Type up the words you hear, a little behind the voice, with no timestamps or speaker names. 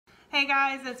Hey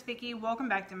guys, it's Vicky. Welcome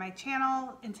back to my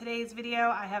channel. In today's video,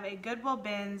 I have a Goodwill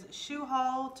bins shoe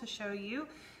haul to show you.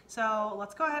 So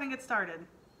let's go ahead and get started.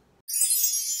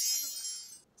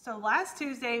 So last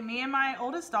Tuesday, me and my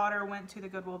oldest daughter went to the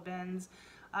Goodwill bins.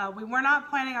 We were not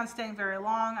planning on staying very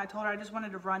long. I told her I just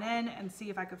wanted to run in and see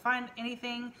if I could find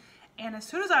anything. And as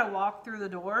soon as I walked through the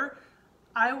door,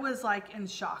 I was like in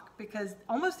shock because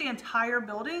almost the entire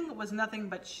building was nothing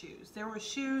but shoes. There were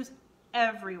shoes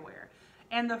everywhere.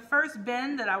 And the first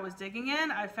bin that I was digging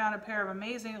in, I found a pair of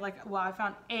amazing, I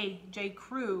found a J.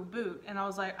 Crew boot, and I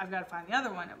was like, I've got to find the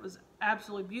other one. It was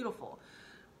absolutely beautiful.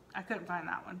 I couldn't find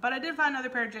that one, but I did find another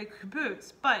pair of J. Crew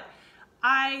boots, but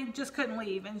I just couldn't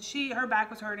leave, and her back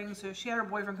was hurting, so she had her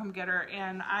boyfriend come get her,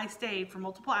 and I stayed for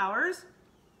multiple hours,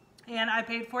 and I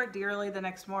paid for it dearly the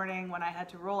next morning when I had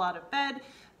to roll out of bed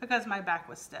because my back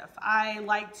was stiff. I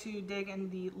like to dig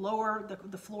in the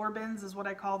floor bins is what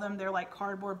I call them. They're like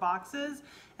cardboard boxes,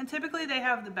 and typically they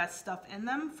have the best stuff in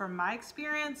them from my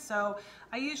experience. So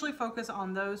I usually focus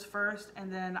on those first,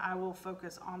 and then I will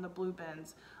focus on the blue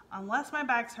bins unless my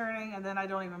back's hurting, and then I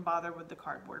don't even bother with the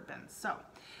cardboard bins. So,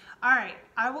 all right,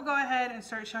 I will go ahead and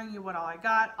start showing you what all I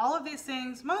got. All of these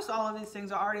things, most all of these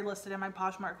things are already listed in my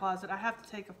Poshmark closet. I have to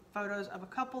take photos of a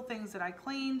couple things that I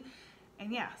cleaned.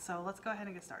 And yeah, so let's go ahead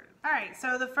and get started. All right,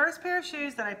 so the first pair of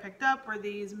shoes that I picked up were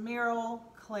these Merrell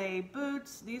clay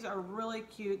boots. These are really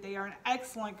cute. They are in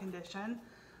excellent condition.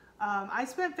 I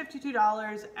spent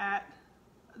 $52 at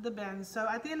the bins. So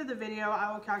at the end of the video,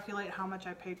 I will calculate how much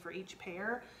I paid for each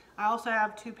pair. I also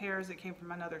have two pairs that came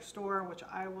from another store, which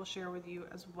I will share with you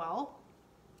as well.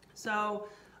 So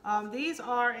these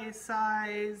are a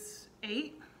size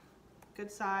 8,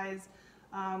 good size.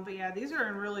 But yeah, these are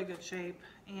in really good shape,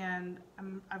 and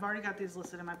I've already got these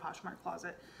listed in my Poshmark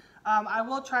closet. I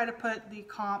will try to put the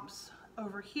comps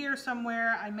over here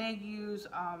somewhere. I may use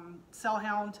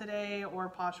Sellhound today or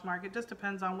Poshmark. It just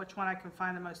depends on which one I can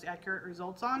find the most accurate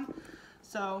results on.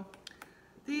 So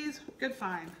these, good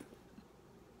find.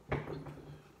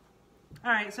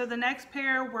 All right, so the next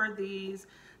pair were these.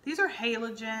 These are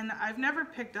Halogen. I've never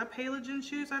picked up Halogen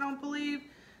shoes, I don't believe.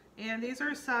 And these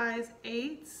are size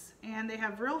 8s, and they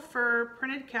have real fur,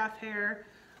 printed calf hair.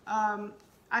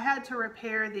 I had to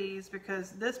repair these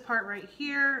because this part right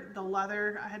here, the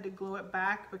leather, I had to glue it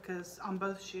back because on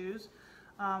both shoes.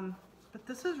 But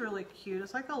this is really cute.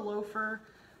 It's like a loafer.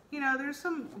 You know, there's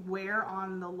some wear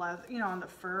on the leather, you know, on the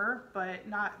fur, but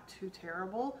not too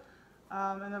terrible.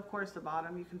 And of course the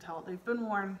bottom, you can tell they've been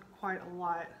worn quite a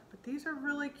lot. But these are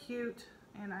really cute,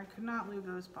 and I could not leave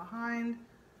those behind.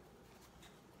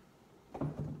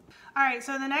 All right,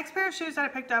 so the next pair of shoes that I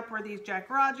picked up were these Jack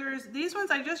Rogers. These ones,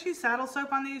 I just used saddle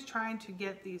soap on these, trying to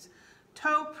get these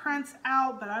toe prints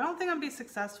out, but I don't think I'm gonna be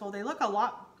successful. They look a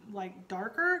lot like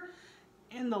darker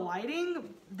in the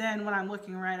lighting than when I'm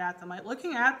looking right at them. Like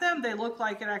looking at them, they look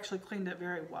like it actually cleaned it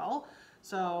very well.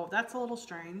 So that's a little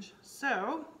strange.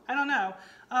 So I don't know.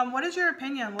 What is your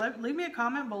opinion? Leave me a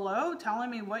comment below telling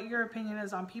me what your opinion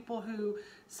is on people who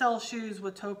sell shoes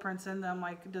with toe prints in them.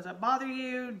 Like, does it bother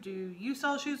you? Do you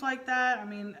sell shoes like that? I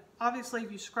mean, obviously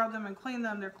if you scrub them and clean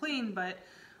them, they're clean, but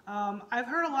I've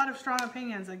heard a lot of strong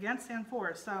opinions against and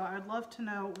for, so I'd love to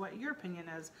know what your opinion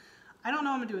is. I don't know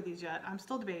what I'm gonna do with these yet. I'm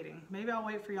still debating. Maybe I'll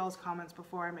wait for y'all's comments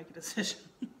before I make a decision.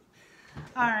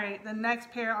 All right, the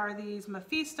next pair are these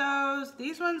Mephistos.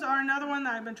 These ones are another one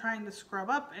that I've been trying to scrub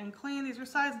up and clean. These are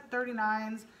size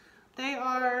 39s. They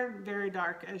are very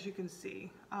dark, as you can see.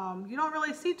 You don't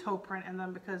really see toe print in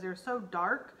them because they're so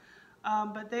dark,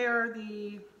 but they are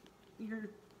your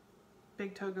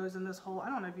big toe goes in this hole. I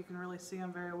don't know if you can really see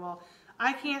them very well.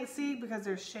 I can't see because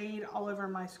there's shade all over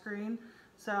my screen,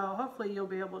 so hopefully you'll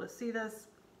be able to see this.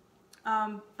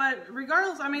 But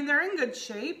regardless, I mean, they're in good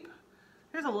shape.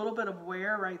 There's a little bit of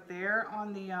wear right there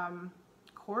on the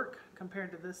cork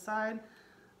compared to this side.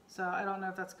 So I don't know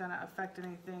if that's gonna affect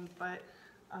anything, but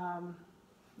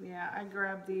yeah, I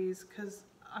grabbed these because,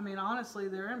 I mean, honestly,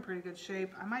 they're in pretty good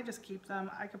shape. I might just keep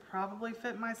them. I could probably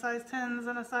fit my size 10s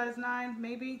and a size 9,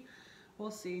 maybe.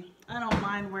 We'll see. I don't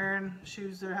mind wearing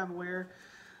shoes that have wear.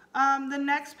 The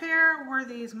next pair were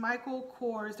these Michael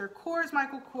Kors. They're Kors,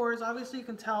 Michael Kors. Obviously, you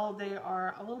can tell they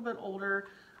are a little bit older.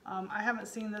 I haven't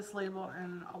seen this label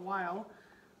in a while.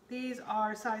 These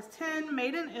are size 10,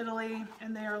 made in Italy,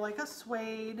 and they are like a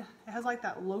suede. It has like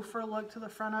that loafer look to the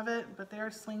front of it, but they are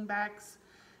slingbacks.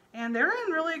 And they're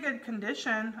in really good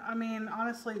condition. I mean,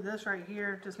 honestly, this right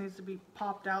here just needs to be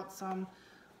popped out some,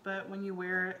 but when you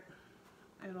wear it,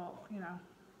 it'll, you know,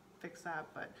 fix that.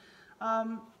 But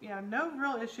yeah, no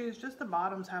real issues, just the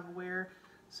bottoms have wear.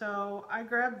 So I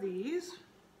grabbed these.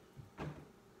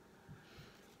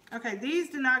 Okay, these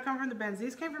did not come from the bins.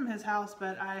 These came from his house,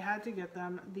 but I had to get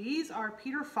them. These are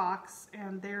Peter Fox,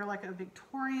 and they're like a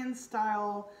Victorian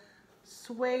style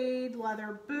suede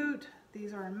leather boot.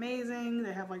 These are amazing.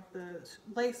 They have like the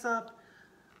lace up.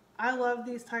 I love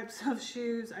these types of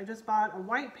shoes. I just bought a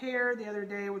white pair the other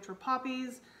day, which were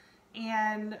poppies,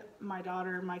 and my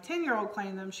daughter, my 10-year-old,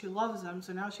 claimed them. She loves them,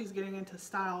 so now she's getting into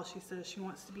style. She says she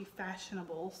wants to be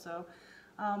fashionable. So,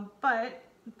 but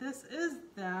this is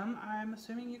them. I'm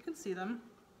assuming you can see them.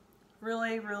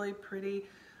 Really, really pretty.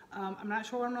 I'm not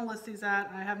sure where I'm going to list these at.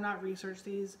 I have not researched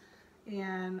these,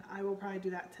 and I will probably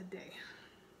do that today.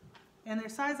 And they're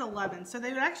size 11, so they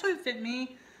would actually fit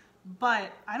me,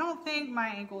 but I don't think my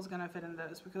ankle is going to fit in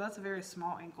those because that's a very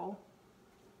small ankle.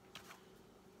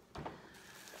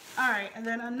 Alright, and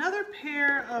then another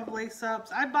pair of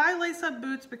lace-ups. I buy lace-up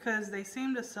boots because they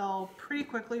seem to sell pretty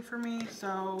quickly for me,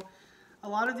 so a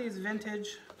lot of these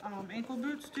vintage ankle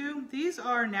boots do. These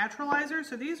are naturalizers,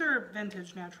 so these are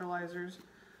vintage naturalizers,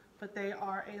 but they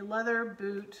are a leather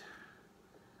boot,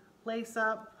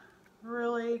 lace-up,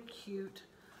 really cute.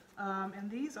 And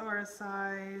these are a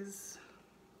size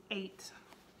 8,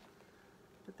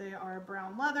 but they are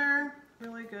brown leather,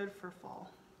 really good for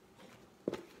fall.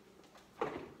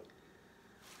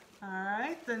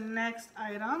 Alright, the next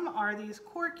item are these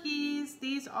Corkies.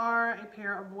 These are a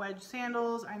pair of wedge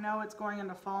sandals. I know it's going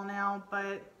into fall now,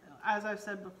 but as I've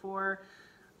said before,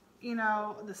 you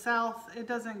know, the South, it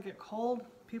doesn't get cold.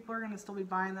 People are going to still be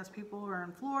buying this. People who are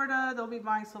in Florida, they'll be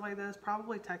buying stuff like this,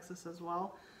 probably Texas as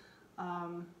well.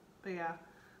 But yeah,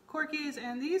 Corkies,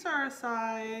 and these are a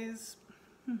size,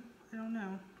 I don't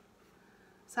know,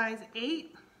 size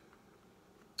 8.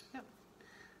 Yep,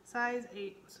 size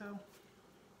 8, so.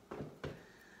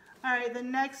 Alright, the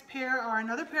next pair are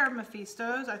another pair of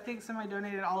Mephistos. I think somebody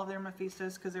donated all of their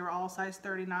Mephistos because they were all size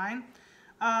 39.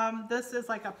 This is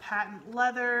like a patent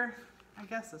leather. I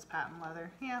guess it's patent leather,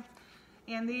 yeah.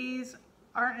 And these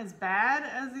aren't as bad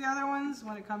as the other ones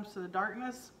when it comes to the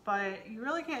darkness, but you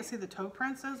really can't see the toe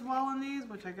prints as well in these,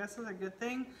 which I guess is a good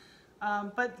thing.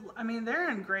 But I mean, they're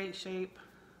in great shape.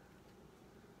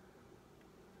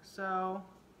 So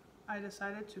I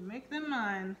decided to make them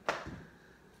mine.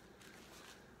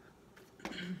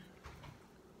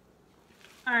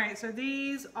 Alright, so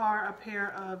these are a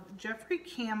pair of Jeffrey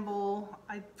Campbell,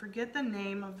 I forget the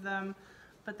name of them,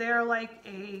 but they are like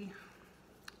a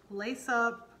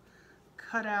lace-up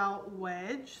cutout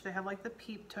wedge. They have like the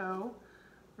peep toe,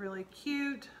 really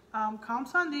cute.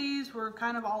 Comps on these were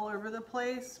kind of all over the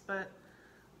place, but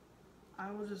I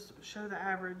will just show the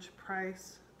average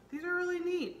price. These are really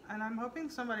neat, and I'm hoping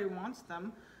somebody wants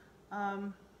them.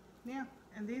 Yeah,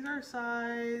 and these are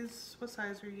size, what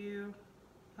size are you?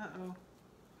 Uh-oh.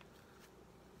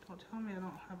 Don't tell me I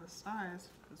don't have a size.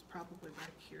 It's probably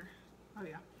back here. Oh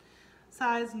yeah.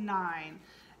 Size 9.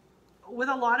 With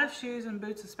a lot of shoes and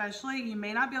boots especially, you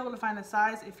may not be able to find a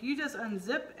size. If you just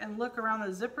unzip and look around the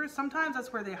zippers, sometimes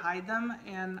that's where they hide them,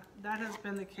 and that has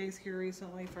been the case here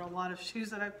recently for a lot of shoes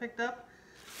that I've picked up,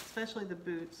 especially the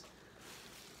boots.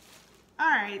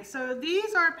 Alright, so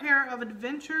these are a pair of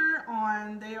Adventure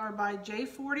On. They are by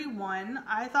J41.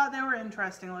 I thought they were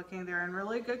interesting looking. They're in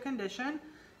really good condition.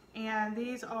 And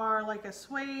these are like a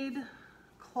suede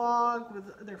clog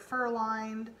with their fur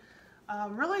lined.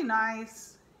 Really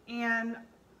nice. And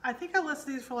I think I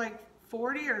listed these for like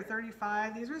 40 or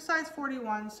 35. These are size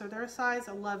 41, so they're size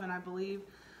 11, I believe.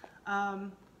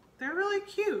 They're really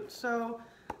cute. So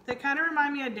they kind of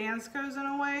remind me of Danskos in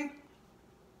a way.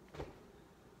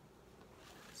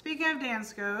 Speaking of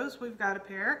Danskos, we've got a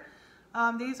pair.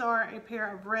 These are a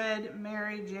pair of red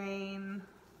Mary Jane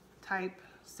type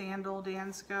sandal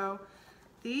Dansko.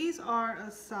 These are a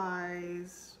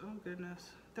size, oh goodness,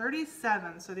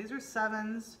 37. So these are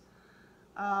 7s.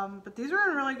 But these are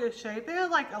in really good shape. They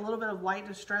have like a little bit of white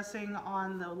distressing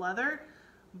on the leather,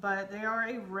 but they are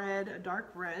a red, a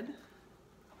dark red.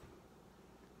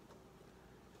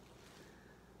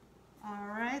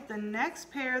 Alright, the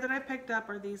next pair that I picked up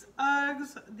are these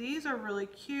Uggs. These are really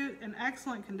cute, in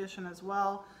excellent condition as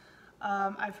well.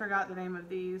 I forgot the name of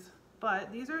these,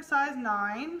 but these are size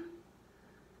 9,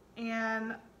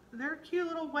 and they're a cute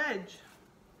little wedge.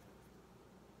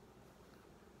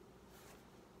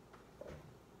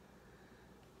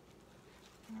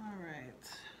 Alright,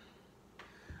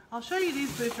 I'll show you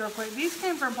these boots real quick. These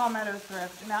came from Palmetto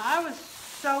Thrift. Now, I was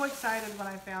so excited when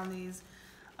I found these.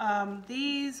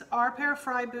 These are a pair of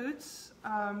Fry boots.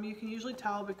 You can usually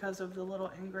tell because of the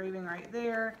little engraving right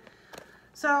there.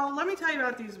 So let me tell you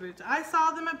about these boots. I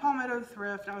saw them at Palmetto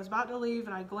Thrift. I was about to leave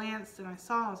and I glanced and I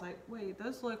saw, I was like, wait,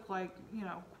 those look like, you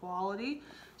know, quality.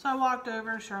 So I walked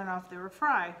over and sure enough, they were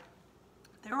Fry.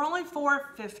 They were only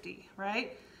 $4.50,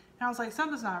 right? And I was like,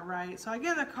 something's not right. So I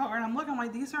get in the car and I'm looking, I'm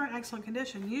like, these are in excellent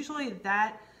condition. Usually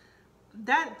that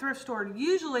thrift store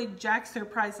usually jacks their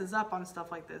prices up on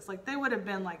stuff like this. Like they would have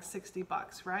been like 60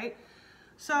 bucks, right?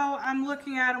 So I'm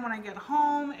looking at them when I get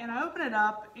home and I open it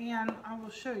up and I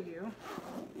will show you.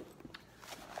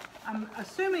 I'm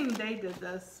assuming they did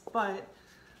this, but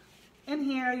in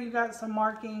here you got some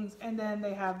markings and then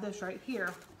they have this right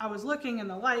here. I was looking in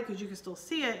the light because you can still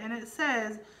see it and it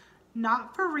says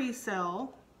not for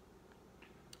resale,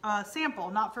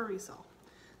 sample, not for resale.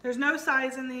 There's no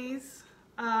size in these,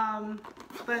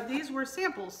 but these were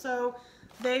samples, so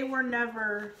they were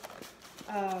never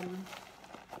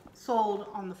sold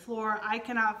on the floor. I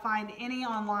cannot find any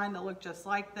online that look just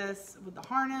like this with the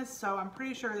harness, so I'm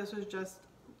pretty sure this was just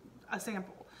a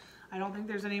sample. I don't think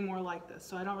there's any more like this,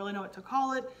 so I don't really know what to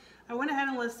call it. I went ahead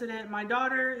and listed it. My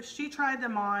daughter, she tried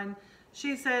them on.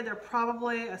 She said they're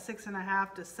probably a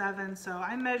 6.5 to 7, so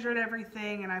I measured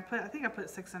everything and I think I put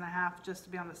 6.5 just to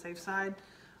be on the safe side.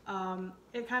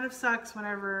 It kind of sucks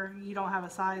whenever you don't have a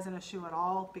size in a shoe at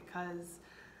all because,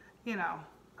 you know,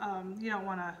 you don't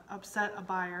want to upset a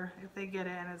buyer if they get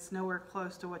it and it's nowhere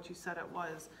close to what you said it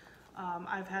was.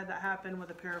 I've had that happen with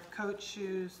a pair of Coach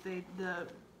shoes. The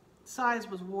size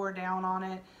was wore down on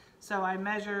it, so I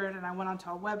measured and I went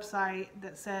onto a website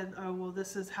that said, oh well,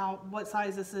 this is what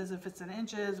size this is if it's in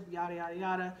inches, yada yada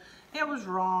yada. It was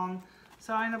wrong,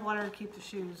 so I ended up letting her keep the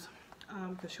shoes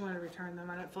because she wanted to return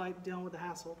them. I didn't feel like dealing with the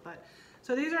hassle. But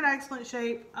so these are in excellent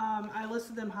shape. I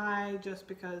listed them high just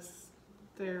because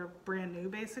they're brand new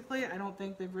basically. I don't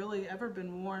think they've really ever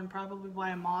been worn, probably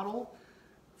by a model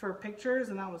for pictures,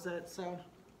 and that was it. So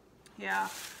yeah,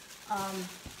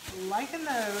 liking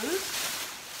those.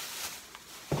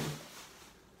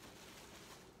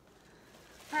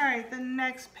 All right, the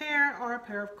next pair are a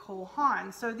pair of Cole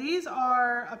Haan. So these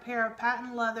are a pair of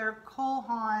patent leather Cole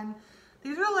Haan.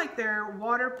 These are like their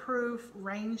waterproof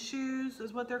rain shoes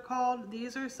is what they're called.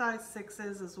 These are size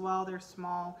 6s as well. They're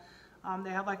small.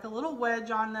 They have like a little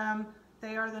wedge on them.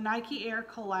 They are the Nike Air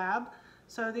collab.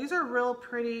 So these are real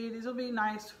pretty. These will be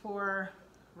nice for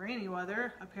rainy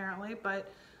weather apparently,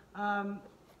 but I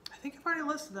think I've already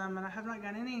listed them and I have not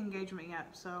got any engagement yet.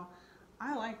 So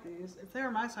I like these. If they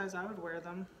were my size, I would wear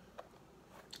them.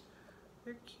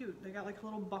 They're cute. They got like a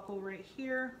little buckle right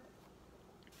here.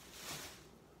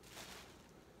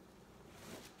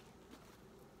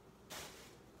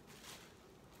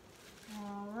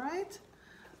 All right.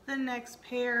 The next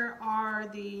pair are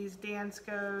these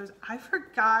Danskos. I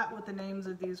forgot what the names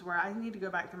of these were. I need to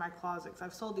go back to my closet because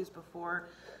I've sold these before.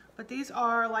 But these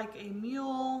are like a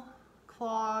mule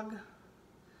clog.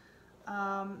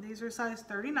 These are size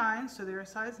 39, so they're a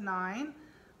size 9.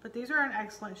 But these are in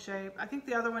excellent shape. I think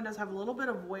the other one does have a little bit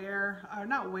of wear, or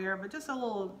not wear, but just a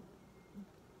little,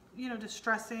 you know,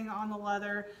 distressing on the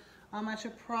leather. I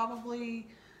should probably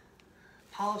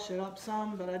polish it up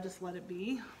some, but I just let it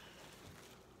be.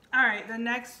 All right, the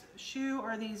next shoe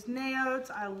are these Naotes.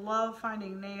 I love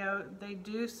finding Naote. They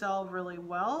do sell really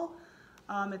well.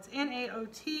 It's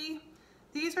N-A-O-T.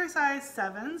 These are size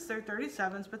 7s. They're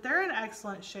 37s, but they're in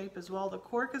excellent shape as well. The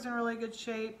cork is in really good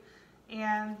shape,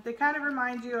 and they kind of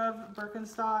remind you of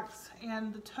Birkenstocks.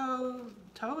 And the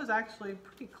toe is actually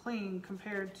pretty clean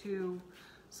compared to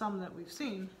some that we've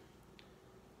seen.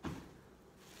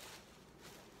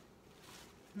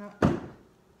 No.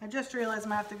 I just realized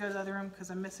I have to go to the other room because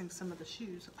I'm missing some of the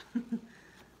shoes.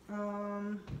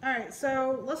 All right,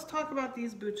 so let's talk about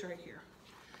these boots right here.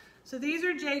 So these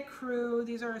are J. Crew.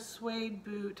 These are a suede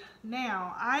boot.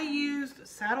 Now, I used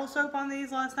saddle soap on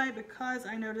these last night because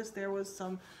I noticed there was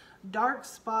some dark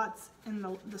spots in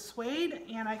the suede,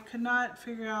 and I could not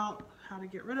figure out how to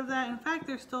get rid of that. In fact,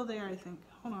 they're still there, I think.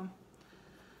 Hold on.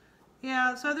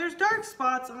 Yeah, so there's dark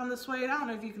spots on the suede. I don't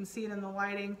know if you can see it in the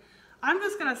lighting. I'm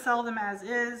just gonna sell them as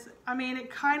is. I mean,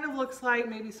 it kind of looks like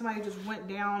maybe somebody just went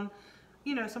down.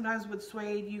 You know, sometimes with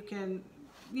suede, you can,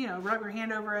 you know, rub your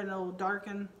hand over it and it'll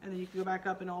darken, and then you can go back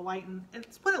up and it'll lighten.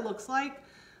 It's what it looks like.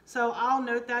 So I'll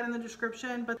note that in the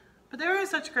description. But they're in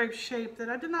such great shape that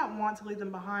I did not want to leave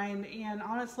them behind. And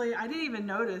honestly, I didn't even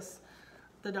notice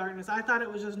the darkness. I thought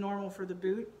it was just normal for the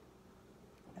boot.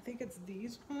 I think it's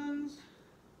these ones.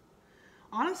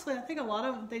 Honestly, I think a lot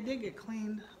of them, they did get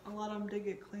cleaned. A lot of them did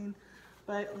get cleaned.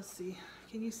 But let's see,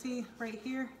 can you see right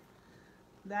here,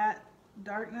 that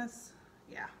darkness?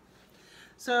 Yeah.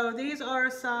 So these are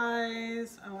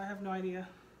size, oh, I have no idea.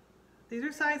 These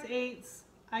are size 8s.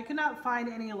 I could not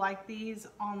find any like these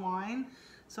online,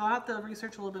 so I'll have to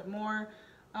research a little bit more.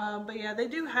 But yeah, they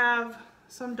do have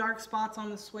some dark spots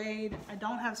on the suede. I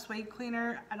don't have suede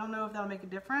cleaner. I don't know if that'll make a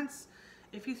difference.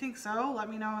 If you think so, let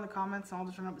me know in the comments and I'll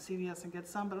just run up to CVS and get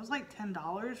some. But it was like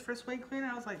 $10 for a suede cleaner.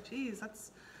 I was like, geez,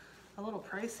 that's a little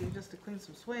pricey just to clean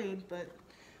some suede. But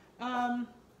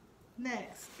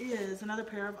next is another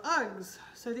pair of Uggs.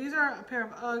 So these are a pair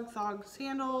of Ugg Thog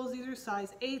sandals. These are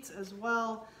size 8s as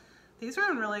well. These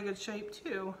are in really good shape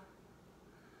too.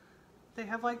 They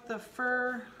have like the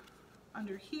fur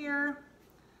under here,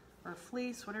 or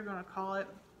fleece, whatever you want to call it.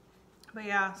 But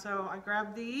yeah, so I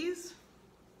grabbed these.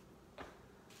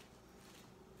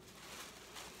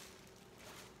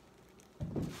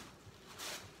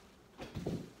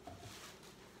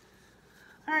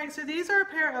 Alright, so these are a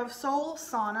pair of Soul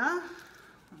Sauna.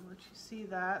 I'll let you see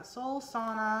that. Soul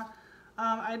Sauna.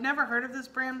 I'd never heard of this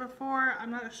brand before.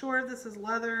 I'm not sure if this is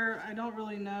leather. I don't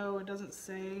really know. It doesn't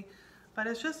say. But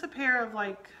it's just a pair of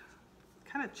like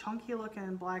kind of chunky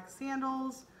looking black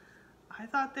sandals. I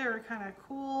thought they were kind of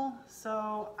cool,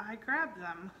 so I grabbed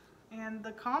them. And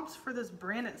the comps for this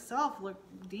brand itself look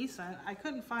decent. I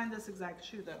couldn't find this exact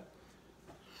shoe though.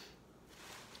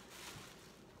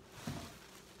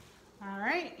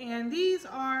 Alright, and these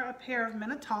are a pair of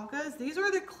Minnetonkas. These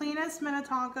are the cleanest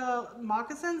Minnetonka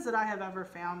moccasins that I have ever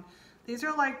found. These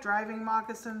are like driving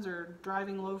moccasins or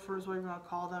driving loafers, whatever you want to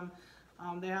call them.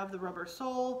 They have the rubber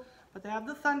sole, but they have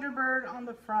the Thunderbird on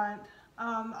the front.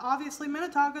 Obviously,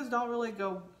 Minnetonkas don't really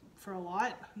go for a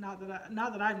lot, not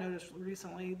that I've noticed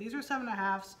recently. These are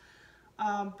 7.5s,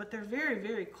 but they're very,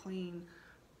 very clean.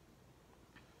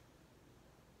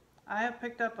 I have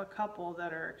picked up a couple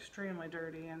that are extremely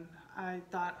dirty, and I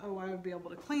thought, oh, I would be able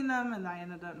to clean them, and I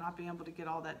ended up not being able to get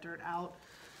all that dirt out.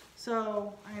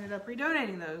 So I ended up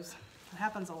redonating those. It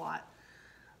happens a lot.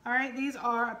 All right, these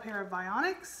are a pair of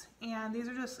Vionics, and these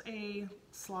are just a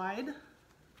slide.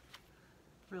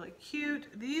 Really cute.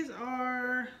 These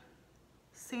are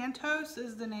Santos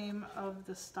is the name of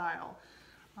the style.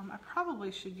 I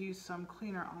probably should use some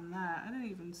cleaner on that. I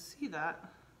didn't even see that.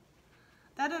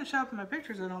 That didn't show up in my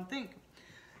pictures, I don't think.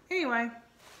 Anyway,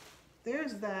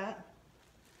 there's that.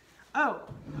 Oh,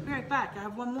 I'll be right back. I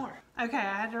have one more. Okay,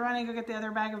 I had to run and go get the other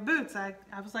bag of boots. I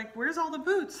was like, where's all the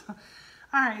boots?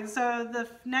 All right, so the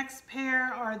next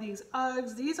pair are these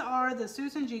Uggs. These are the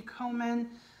Susan G. Komen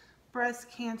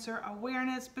breast cancer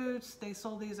awareness boots. They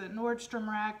sold these at Nordstrom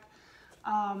Rack.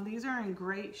 These are in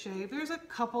great shape. There's a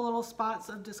couple little spots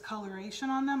of discoloration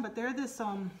on them, but they're this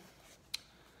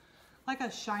like a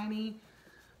shiny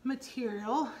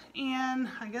material, and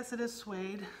I guess it is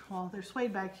suede. Well, they're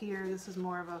suede back here. This is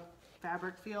more of a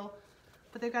fabric feel,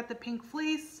 but they've got the pink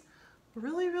fleece.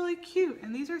 Really, really cute,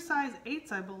 and these are size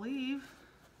 8s, I believe.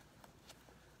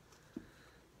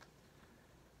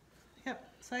 Yep,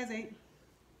 size 8.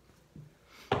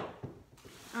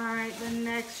 Alright, the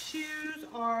next shoes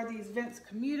are these Vince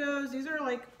Camutos. These are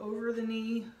like over the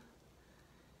knee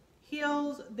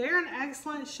heels. They're in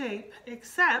excellent shape,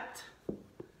 except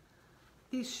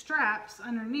these straps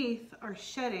underneath are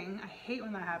shedding. I hate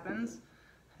when that happens.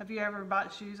 Have you ever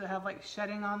bought shoes that have like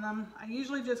shedding on them? I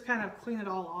usually just kind of clean it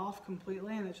all off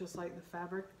completely, and it's just like the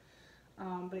fabric.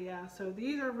 But yeah, so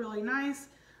these are really nice.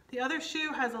 The other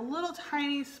shoe has a little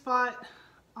tiny spot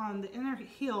on the inner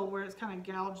heel where it's kind of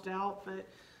gouged out, but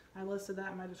I listed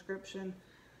that in my description.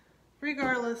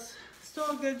 Regardless,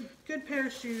 still a good pair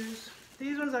of shoes.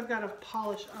 These ones I've got to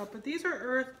polish up, but these are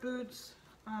Earth boots.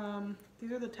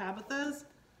 These are the Tabithas.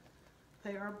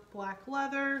 They are black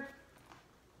leather.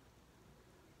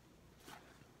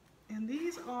 And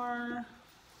these are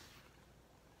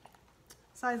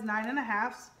size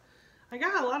 9.5s. I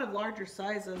got a lot of larger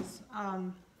sizes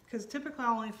because typically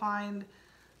I only find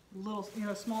little,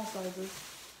 small sizes.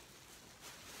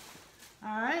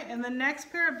 All right, and the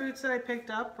next pair of boots that I picked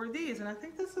up were these, and I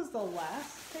think this is the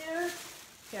last pair.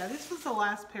 Yeah, this was the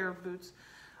last pair of boots.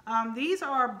 These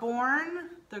are Born,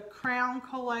 the Crown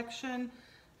collection.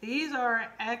 These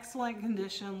are excellent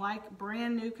condition, like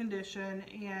brand new condition,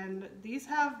 and these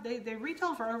have, they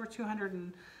retail for over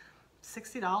 $260,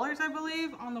 I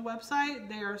believe, on the website.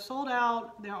 They are sold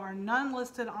out. There are none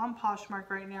listed on Poshmark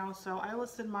right now, so I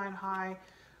listed mine high.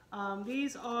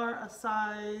 These are a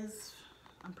size,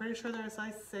 I'm pretty sure they're a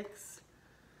size 6.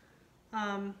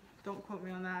 Don't quote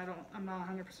me on that. I'm not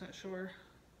 100% sure.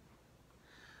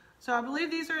 So I believe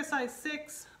these are a size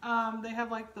 6. They have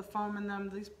like the foam in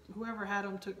them. Whoever had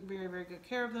them took very, very good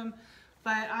care of them.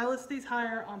 But I list these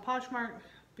higher on Poshmark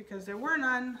because there were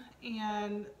none,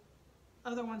 and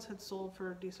other ones had sold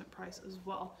for a decent price as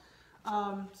well.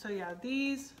 So yeah,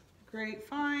 these, great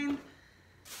find.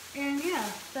 And yeah,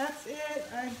 that's it.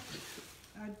 I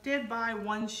did buy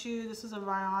one shoe. This is a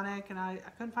Vionic, and I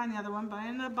couldn't find the other one, but I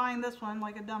ended up buying this one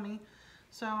like a dummy.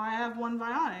 So I have one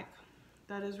Vionic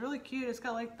that is really cute. It's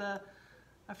got like the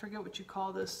I forget what you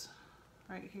call this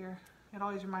right here. It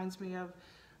always reminds me of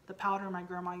the powder my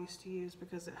grandma used to use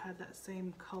because it had that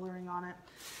same coloring on it.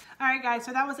 All right, guys,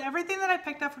 so that was everything that I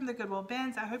picked up from the Goodwill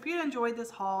bins. I hope you enjoyed this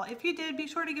haul. If you did, be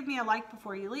sure to give me a like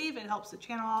before you leave. It helps the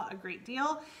channel out a great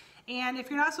deal. And if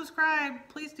you're not subscribed,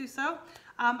 please do so.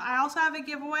 I also have a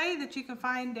giveaway that you can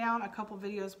find down a couple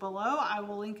videos below. I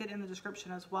will link it in the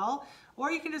description as well.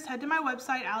 Or you can just head to my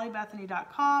website,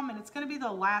 alliebethany.com, and it's going to be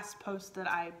the last post that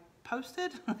I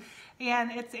posted.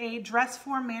 And it's a dress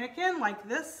form mannequin like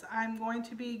this. I'm going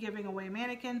to be giving away a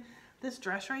mannequin. This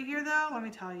dress right here, though, let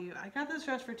me tell you, I got this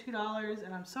dress for $2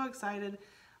 and I'm so excited.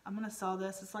 I'm going to sell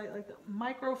this. It's like the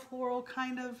micro floral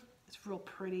kind of. It's real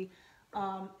pretty.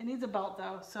 It needs a belt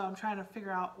though, so I'm trying to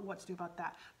figure out what to do about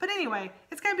that. But anyway,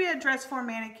 it's going to be a dress form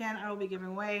mannequin I will be giving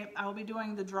away. I will be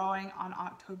doing the drawing on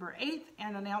October 8th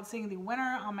and announcing the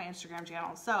winner on my Instagram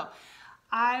channel. So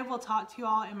I will talk to you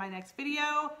all in my next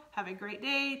video. Have a great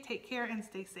day, take care, and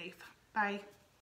stay safe. Bye.